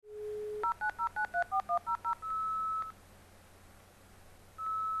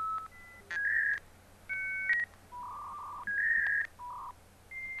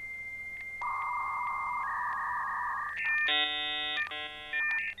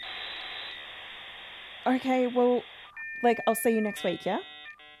Okay, well, I'll see you next week, yeah?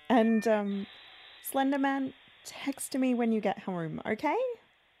 And, Slenderman, text me when you get home, okay?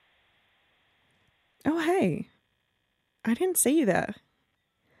 Oh, hey. I didn't see you there.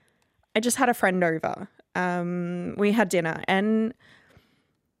 I just had a friend over. We had dinner, and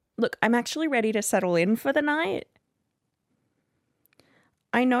look, I'm actually ready to settle in for the night.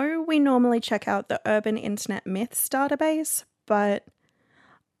 I know we normally check out the Urban Internet Myths database, but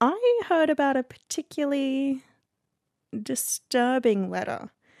I heard about a particularly disturbing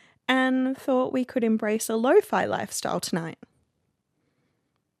letter and thought we could embrace a lo fi lifestyle tonight.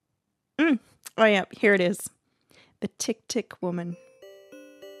 Oh, yeah, here it is. The Tick Tick Woman.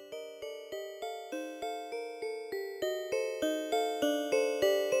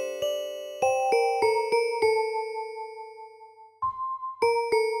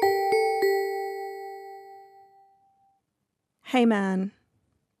 Hey, man.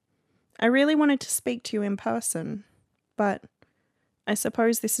 I really wanted to speak to you in person, but I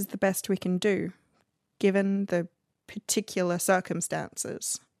suppose this is the best we can do, given the particular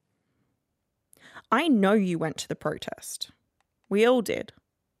circumstances. I know you went to the protest. We all did.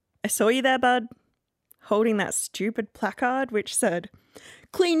 I saw you there, bud, holding that stupid placard which said,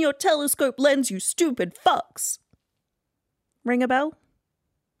 "Clean your telescope lens, you stupid fucks." Ring a bell?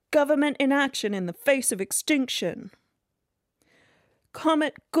 Government inaction in the face of extinction.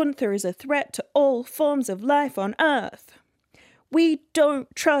 Comet Gunther is a threat to all forms of life on Earth. We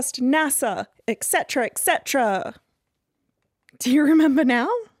don't trust NASA, etc., etc. Do you remember now?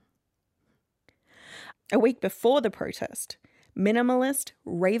 A week before the protest, minimalist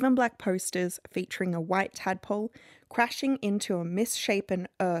raven black posters featuring a white tadpole crashing into a misshapen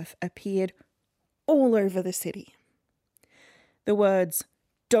Earth appeared all over the city. The words,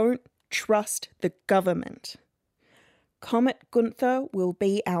 "Don't trust the government. Comet Gunther will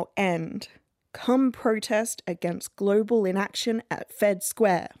be our end. Come protest against global inaction at Fed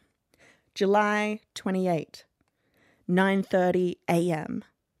Square. July 28, 9:30 a.m.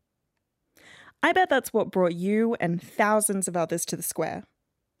 I bet that's what brought you and thousands of others to the square,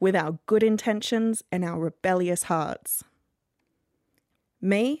 with our good intentions and our rebellious hearts.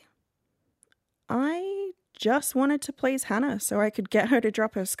 Me? I just wanted to please Hannah so I could get her to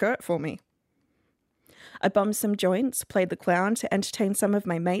drop her skirt for me. I bummed some joints, played the clown to entertain some of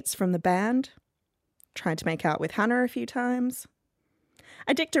my mates from the band, tried to make out with Hannah a few times.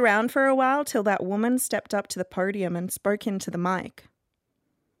 I dicked around for a while till that woman stepped up to the podium and spoke into the mic.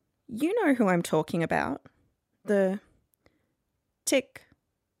 You know who I'm talking about. The tick,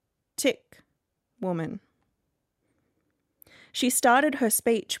 tick woman. She started her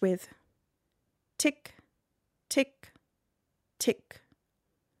speech with tick, tick, tick.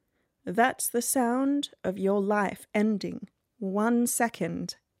 That's the sound of your life ending 1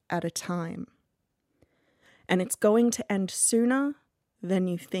 second at a time. And it's going to end sooner than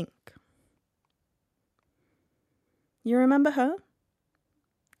you think. You remember her?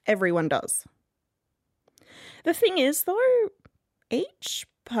 Everyone does. The thing is, though, each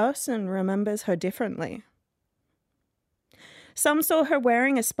person remembers her differently. Some saw her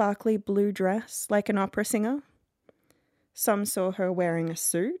wearing a sparkly blue dress like an opera singer. Some saw her wearing a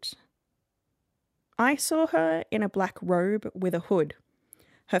suit. I saw her in a black robe with a hood,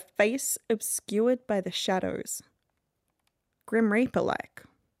 her face obscured by the shadows. Grim Reaper-like.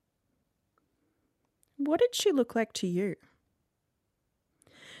 What did she look like to you?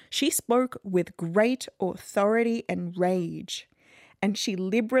 She spoke with great authority and rage, and she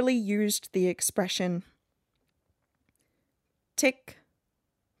liberally used the expression tick,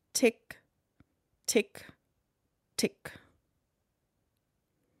 tick, tick, tick.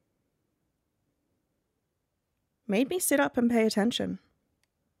 Made me sit up and pay attention.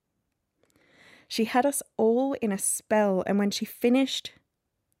 She had us all in a spell, and when she finished,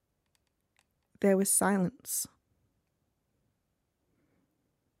 there was silence.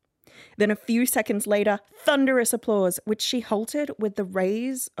 Then a few seconds later, thunderous applause, which she halted with the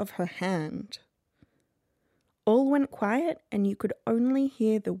raise of her hand. All went quiet, and you could only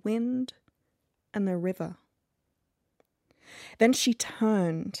hear the wind and the river. Then she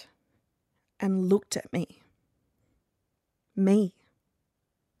turned and looked at me. Me.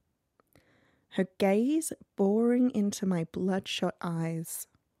 Her gaze boring into my bloodshot eyes.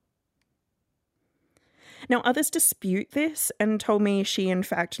 Now, others dispute this and told me she in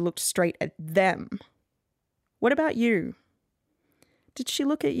fact looked straight at them. What about you? Did she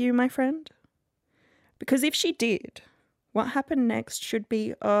look at you, my friend? Because if she did, what happened next should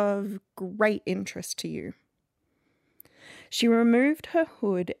be of great interest to you. She removed her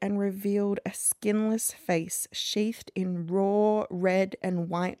hood and revealed a skinless face sheathed in raw red and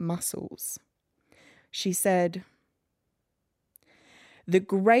white muscles. She said, "The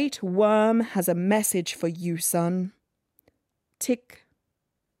great worm has a message for you, son. Tick,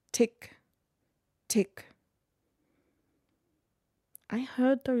 tick, tick." I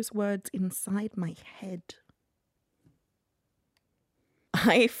heard those words inside my head.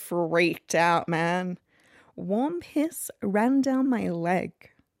 I freaked out, man. Warm piss ran down my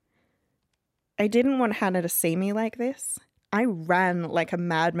leg. I didn't want Hannah to see me like this. I ran like a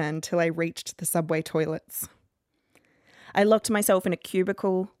madman till I reached the subway toilets. I locked myself in a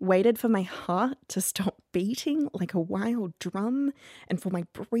cubicle, waited for my heart to stop beating like a wild drum and for my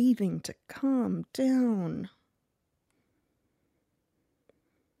breathing to calm down.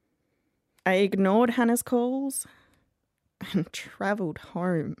 I ignored Hannah's calls and travelled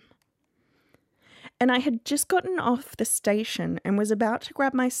home. And I had just gotten off the station and was about to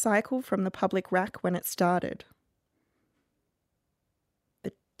grab my cycle from the public rack when it started.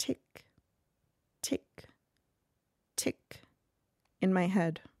 The tick, tick, tick in my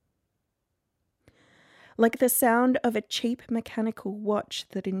head. Like the sound of a cheap mechanical watch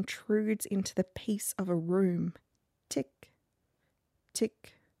that intrudes into the peace of a room. Tick,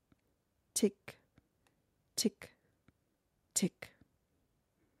 tick, tick, tick, tick.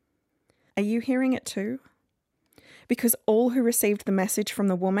 Are you hearing it too? Because all who received the message from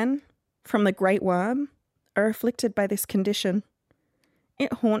the woman, from the great worm, are afflicted by this condition.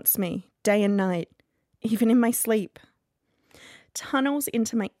 It haunts me day and night, even in my sleep. Tunnels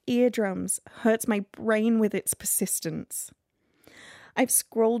into my eardrums, hurts my brain with its persistence. I've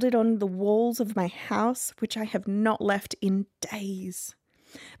scrawled it on the walls of my house, which I have not left in days.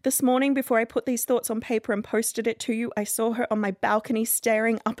 This morning, before I put these thoughts on paper and posted it to you, I saw her on my balcony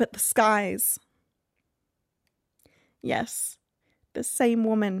staring up at the skies. Yes, the same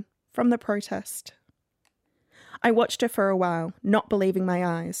woman from the protest. I watched her for a while, not believing my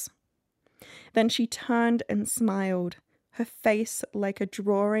eyes. Then she turned and smiled, her face like a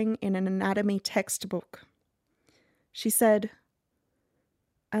drawing in an anatomy textbook. She said,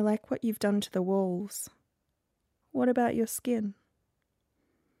 "I like what you've done to the walls. What about your skin?"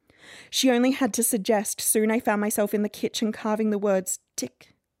 She only had to suggest. Soon I found myself in the kitchen carving the words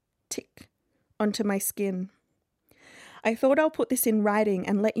tick, tick onto my skin. I thought I'll put this in writing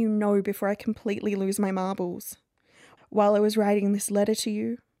and let you know before I completely lose my marbles. While I was writing this letter to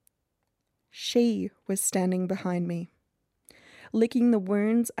you, she was standing behind me, licking the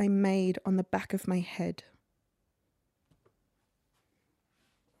wounds I made on the back of my head.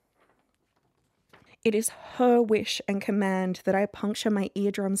 It is her wish and command that I puncture my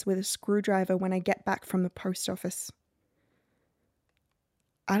eardrums with a screwdriver when I get back from the post office.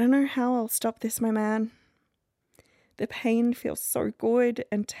 I don't know how I'll stop this, my man. The pain feels so good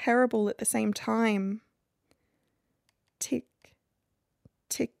and terrible at the same time. Tick,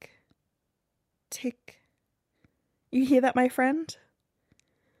 tick, tick. You hear that, my friend?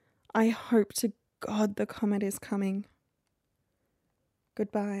 I hope to God the comet is coming.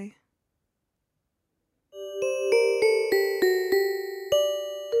 Goodbye.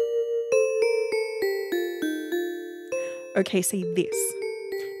 Okay, see this.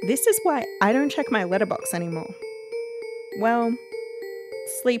 This is why I don't check my letterbox anymore. Well,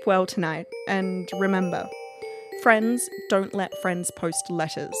 sleep well tonight, and remember, friends don't let friends post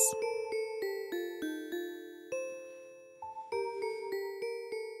letters.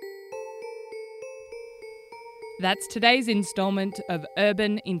 That's today's instalment of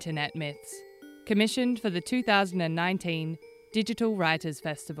Urban Internet Myths, commissioned for the 2019 Digital Writers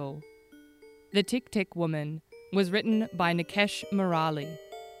Festival. The Tick Tick Woman was written by Nikesh Murali,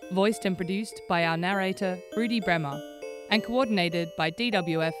 voiced and produced by our narrator Rudy Bremer, and coordinated by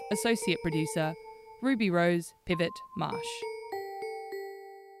DWF Associate Producer Ruby Rose Pivot Marsh.